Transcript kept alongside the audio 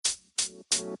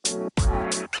Welcome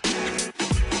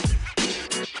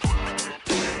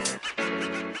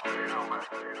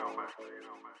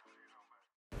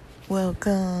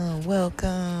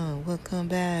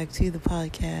back to the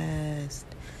podcast.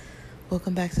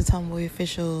 Welcome back to Tomboy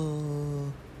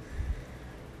Official.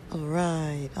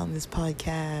 Alright, on this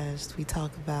podcast, we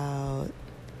talk about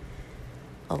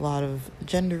a lot of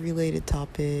gender-related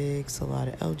topics, a lot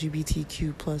of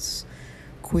LGBTQ plus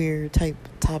queer type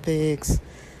topics.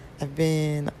 I've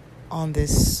been on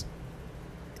this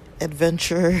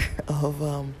adventure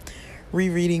of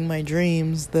rereading my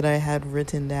dreams that I had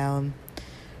written down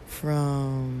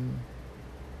from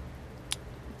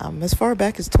as far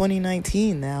back as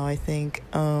 2019 now, I think.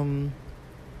 I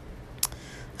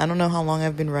don't know how long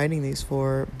I've been writing these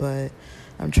for, but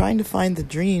I'm trying to find the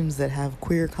dreams that have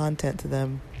queer content to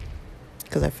them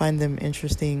because I find them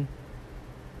interesting.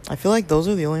 I feel like those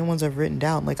are the only ones I've written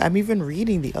down. Like, I'm even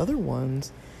reading the other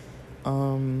ones.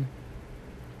 I've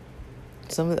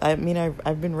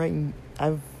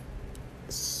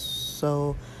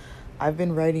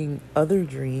been writing other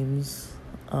dreams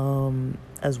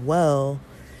as well,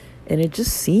 and it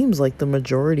just seems like the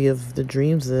majority of the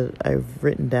dreams that I've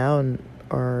written down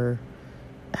are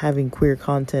having queer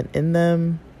content in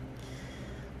them.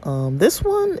 This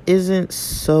one isn't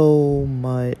so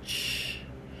much.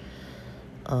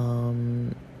 I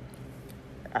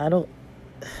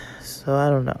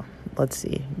don't know. Let's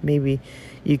see. Maybe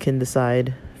you can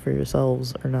decide for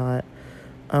yourselves or not.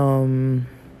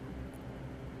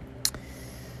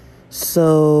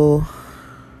 So,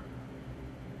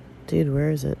 dude, where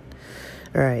is it?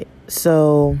 All right.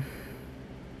 So,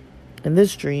 in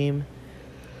this dream,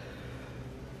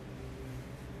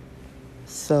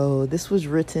 this was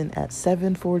written at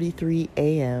 7:43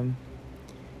 a.m.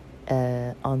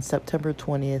 On September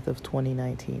 20th of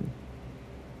 2019.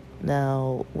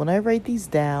 Now, when I write these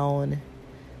down,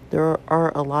 there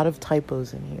are a lot of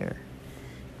typos in here.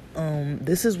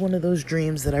 This is one of those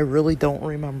dreams that I really don't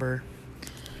remember.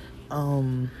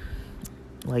 I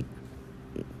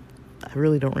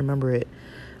really don't remember it.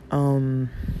 And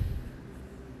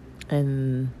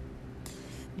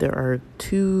there are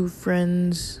 2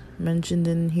 friends mentioned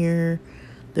in here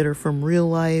that are from real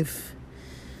life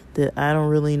that I don't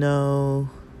really know.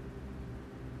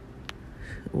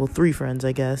 Well, 3 friends,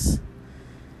 I guess.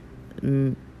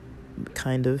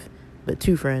 Kind of. But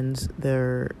 2 friends that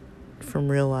are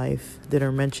from real life that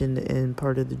are mentioned in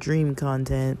part of the dream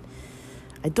content.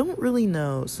 I don't really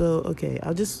know. So, okay,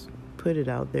 I'll just put it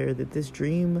out there that this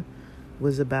dream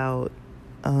was about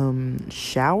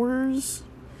showers,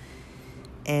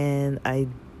 and I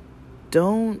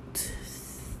don't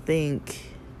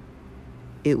think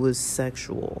it was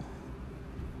sexual.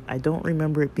 I don't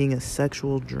remember it being a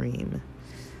sexual dream.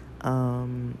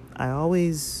 I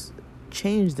always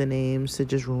change the names to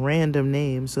just random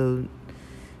names so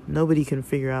nobody can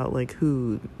figure out like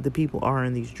who the people are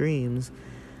in these dreams.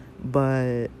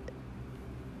 But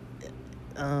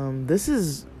this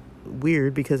is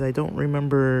weird because I don't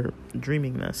remember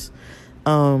dreaming this.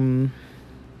 I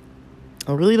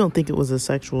really don't think it was a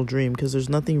sexual dream because there's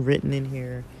nothing written in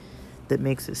here that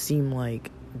makes it seem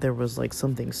like there was like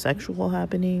something sexual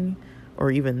happening or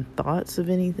even thoughts of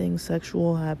anything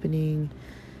sexual happening.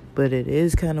 But it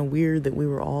is kind of weird that we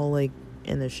were all like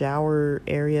in the shower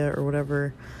area or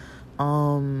whatever.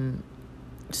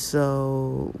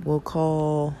 So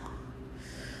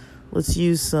let's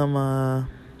use some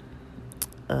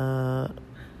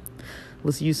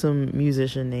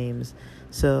musician names.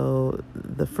 So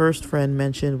the first friend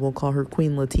mentioned, we'll call her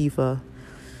Queen Latifah.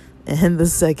 And the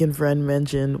second friend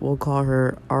mentioned, we'll call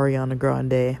her Ariana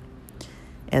Grande.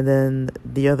 And then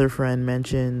the other friend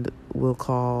mentioned, we'll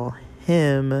call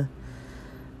him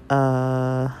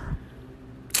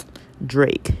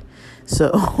Drake.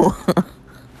 So, oh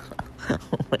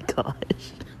my gosh.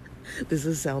 This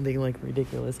is sounding like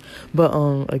ridiculous. But,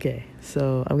 okay.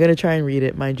 So, I'm going to try and read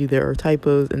it. Mind you, there are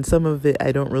typos, and some of it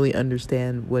I don't really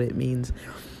understand what it means.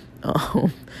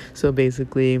 So,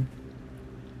 basically,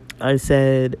 I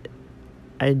said...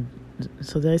 did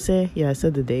I say? Yeah, I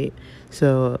said the date.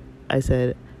 So, I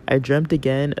said, I dreamt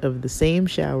again of the same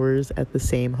showers at the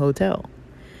same hotel.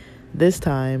 This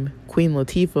time, Queen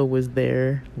Latifah was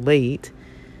there late,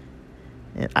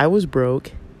 and I was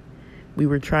broke. We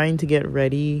were trying to get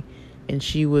ready, and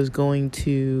she was going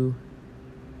to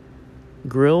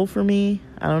grill for me.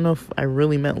 I don't know if I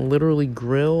really meant literally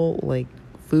grill, like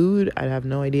food. I have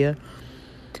no idea.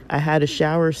 I had a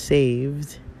shower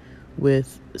saved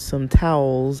with some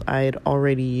towels I had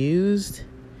already used.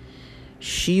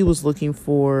 She was looking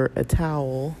for a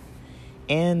towel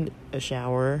and a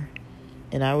shower,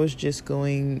 and I was just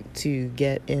going to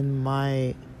get in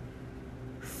my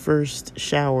first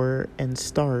shower and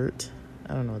start.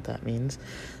 I don't know what that means.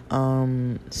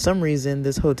 Some reason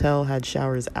this hotel had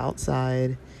showers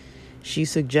outside. She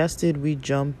suggested we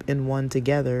jump in one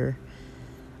together.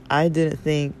 I didn't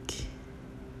think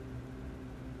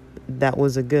that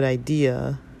was a good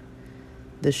idea.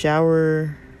 The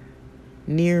shower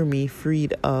near me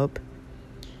freed up.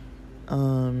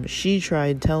 She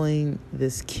tried telling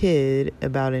this kid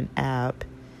about an app,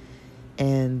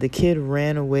 and the kid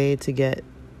ran away to get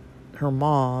her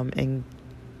mom and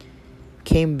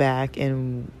came back,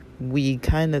 and we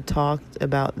kind of talked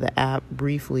about the app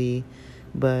briefly,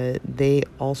 but they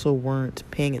also weren't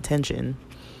paying attention.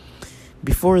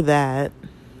 Before that,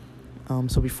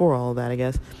 before all of that, I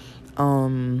guess,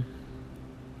 Ariana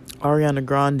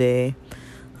Grande,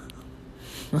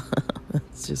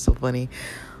 it's just so funny,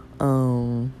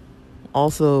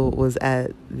 also was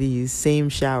at these same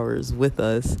showers with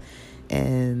us,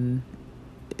 and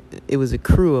it was a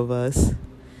crew of us.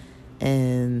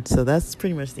 And so that's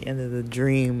pretty much the end of the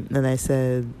dream. And I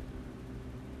said,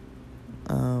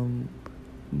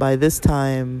 by this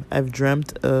time, I've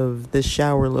dreamt of this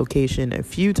shower location a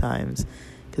few times.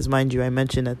 Because mind you, I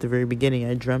mentioned at the very beginning,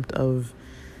 I dreamt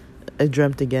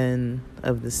again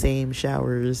of the same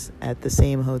showers at the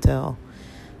same hotel.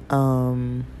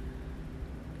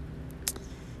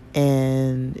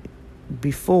 And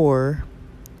before,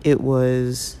 it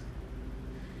was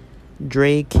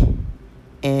Drake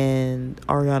and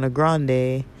Ariana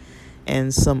Grande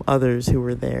and some others who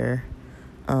were there.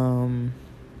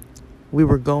 We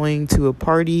were going to a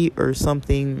party or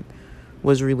something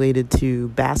was related to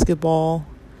basketball.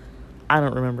 I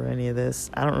don't remember any of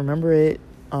this. I don't remember it.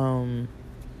 I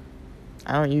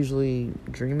don't usually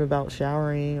dream about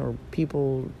showering or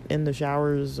people in the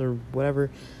showers or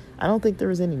whatever. I don't think there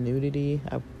was any nudity.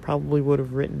 I probably would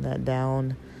have written that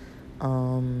down.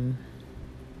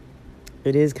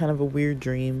 It is kind of a weird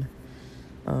dream.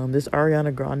 This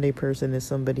Ariana Grande person is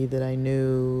somebody that I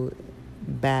knew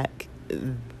back,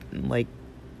 like,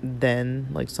 then.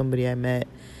 Like, somebody I met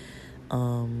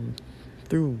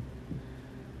through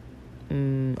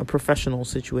a professional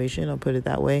situation, I'll put it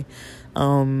that way.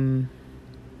 And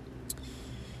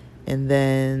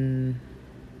then...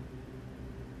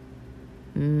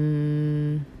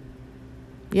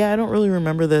 yeah, I don't really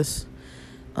remember this.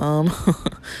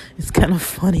 It's kind of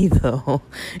funny though.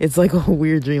 It's like a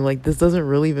weird dream. Like, this doesn't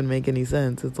really even make any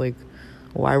sense. It's like,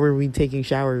 why were we taking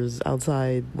showers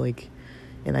outside? Like,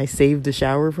 and I saved a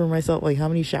shower for myself. Like, how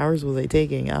many showers was I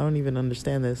taking? I don't even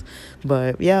understand this.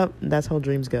 But yeah, that's how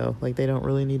dreams go. Like, they don't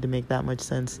really need to make that much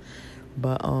sense.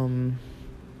 But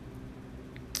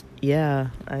yeah,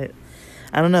 I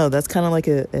don't know. That's kind of like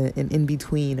an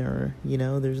in-between, or, you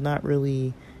know, there's not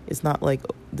like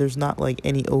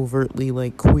any overtly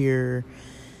like queer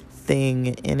thing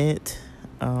in it.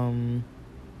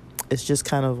 It's just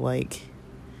kind of like,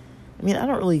 I mean, I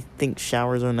don't really think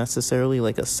showers are necessarily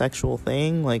like a sexual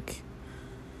thing. Like,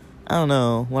 I don't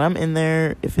know, when I'm in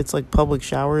there, if it's like public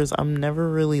showers, I'm never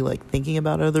really like thinking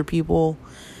about other people.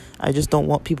 I just don't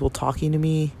want people talking to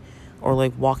me or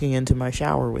like walking into my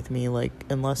shower with me, like,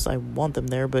 unless I want them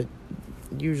there. But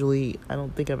usually I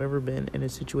don't think I've ever been in a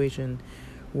situation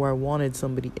where I wanted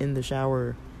somebody in the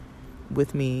shower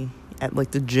with me at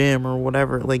like the gym or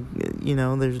whatever. Like, you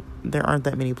know, there aren't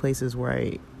that many places where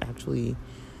I actually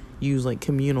use like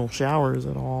communal showers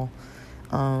at all.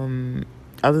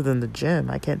 Other than the gym,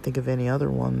 I can't think of any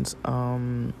other ones.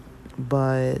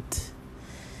 But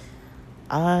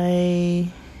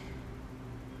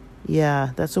yeah,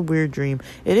 that's a weird dream.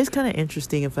 It is kind of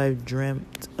interesting if I've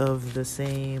dreamt of the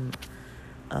same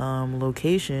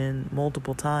location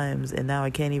multiple times and now I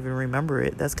can't even remember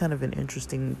it. That's kind of an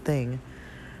interesting thing.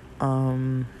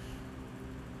 And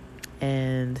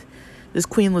this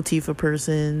Queen Latifah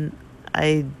person,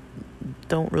 I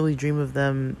don't really dream of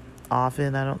them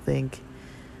often, I don't think.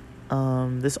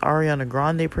 This Ariana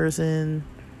Grande person,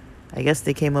 I guess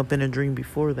they came up in a dream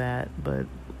before that, but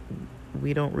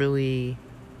we don't really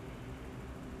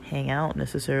hang out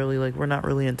necessarily. Like, we're not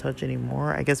really in touch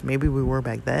anymore. I guess maybe we were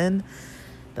back then.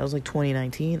 That was like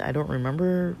 2019. I don't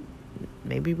remember.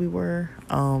 Maybe we were.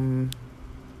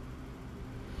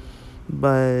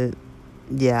 But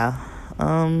yeah.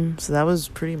 So that was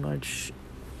pretty much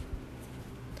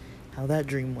how that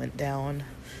dream went down.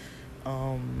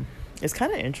 It's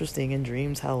kind of interesting in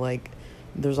dreams how, like,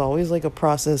 there's always like a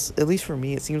process. At least for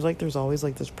me, it seems like there's always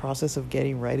like this process of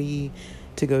getting ready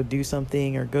to go do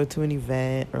something or go to an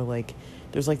event, or like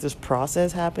there's like this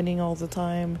process happening all the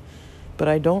time. But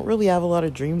I don't really have a lot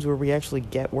of dreams where we actually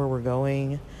get where we're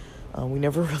going. We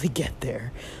never really get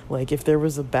there. Like, if there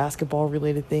was a basketball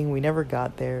related thing, we never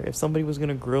got there. If somebody was going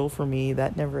to grill for me,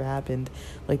 that never happened.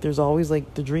 Like, there's always,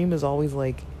 like, the dream is always,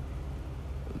 like,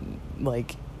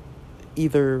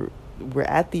 either we're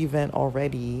at the event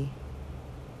already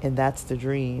and that's the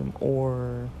dream,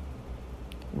 or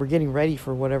we're getting ready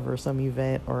for whatever some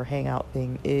event or hangout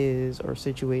thing is or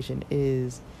situation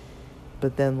is,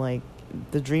 but then, like,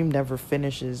 the dream never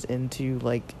finishes into,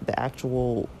 like, the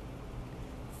actual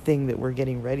thing that we're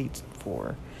getting ready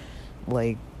for.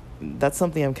 Like, that's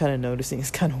something I'm kind of noticing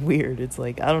is kind of weird. It's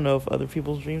like, I don't know if other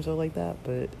people's dreams are like that,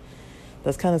 but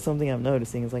that's kind of something I'm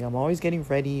noticing. It's like, I'm always getting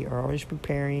ready or always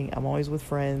preparing. I'm always with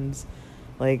friends.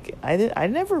 Like, I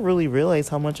never really realized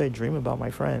how much I dream about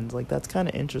my friends. Like, that's kind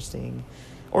of interesting.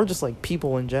 Or just, like,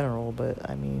 people in general. But,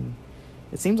 I mean,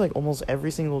 it seems like almost every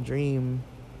single dream,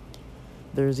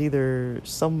 there's either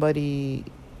somebody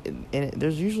in it.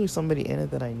 There's usually somebody in it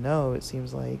that I know, it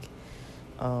seems like.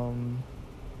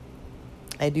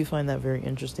 I do find that very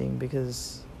interesting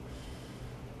because,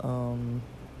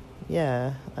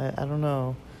 yeah, I don't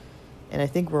know. And I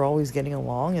think we're always getting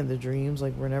along in the dreams.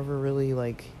 Like, we're never really,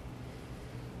 like,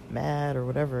 mad or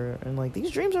whatever. And, like,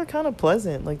 these dreams are kind of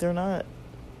pleasant. Like, they're not,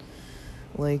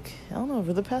 like, I don't know,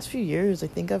 for the past few years, I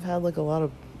think I've had, like, a lot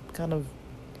of kind of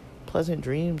pleasant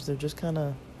dreams. They're just kind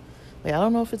of, like, I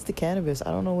don't know if it's the cannabis.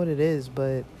 I don't know what it is,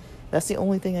 but that's the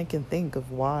only thing I can think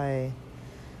of why.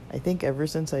 I think ever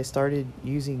since I started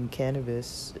using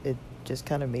cannabis, it just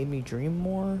kind of made me dream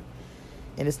more.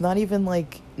 And it's not even,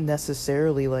 like,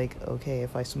 necessarily, like, okay,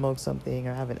 if I smoke something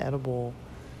or have an edible,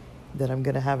 that I'm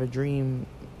going to have a dream,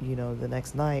 you know, the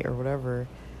next night or whatever.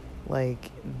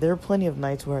 Like, there are plenty of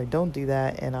nights where I don't do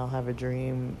that and I'll have a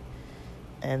dream.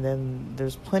 And then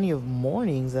there's plenty of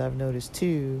mornings that I've noticed,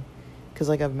 too. Because,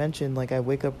 like I've mentioned, like, I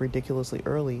wake up ridiculously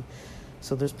early.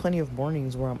 So there's plenty of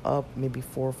mornings where I'm up maybe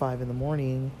 4 or 5 in the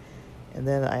morning, and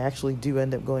then I actually do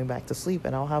end up going back to sleep,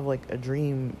 and I'll have, like, a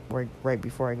dream right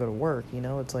before I go to work, you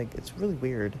know? It's, like, it's really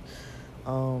weird.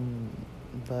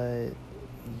 But,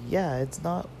 yeah, it's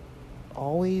not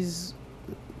always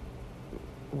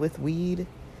with weed,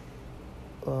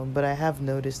 but I have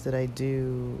noticed that I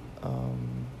do,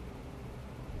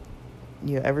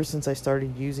 you know, ever since I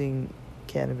started using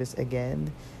cannabis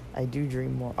again, I do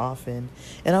dream more often.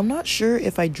 And I'm not sure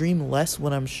if I dream less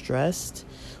when I'm stressed.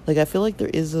 Like, I feel like there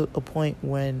is a point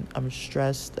when I'm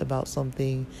stressed about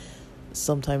something,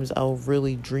 sometimes I'll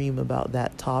really dream about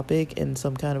that topic in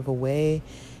some kind of a way.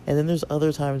 And then there's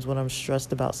other times when I'm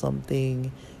stressed about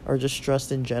something or just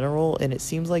stressed in general, and it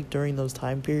seems like during those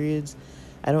time periods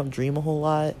I don't dream a whole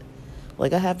lot.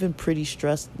 Like, I have been pretty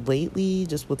stressed lately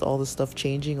just with all the stuff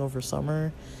changing over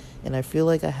summer. And I feel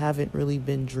like I haven't really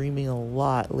been dreaming a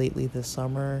lot lately this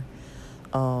summer.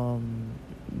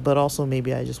 But also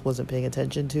maybe I just wasn't paying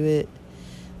attention to it.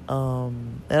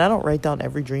 And I don't write down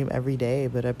every dream every day,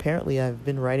 but apparently I've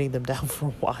been writing them down for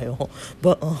a while.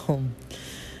 But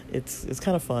it's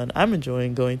kind of fun. I'm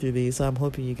enjoying going through these, so I'm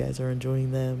hoping you guys are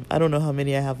enjoying them. I don't know how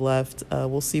many I have left.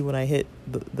 We'll see when I hit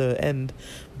the end.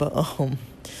 But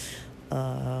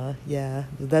yeah,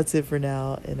 that's it for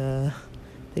now. And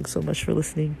thanks so much for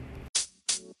listening.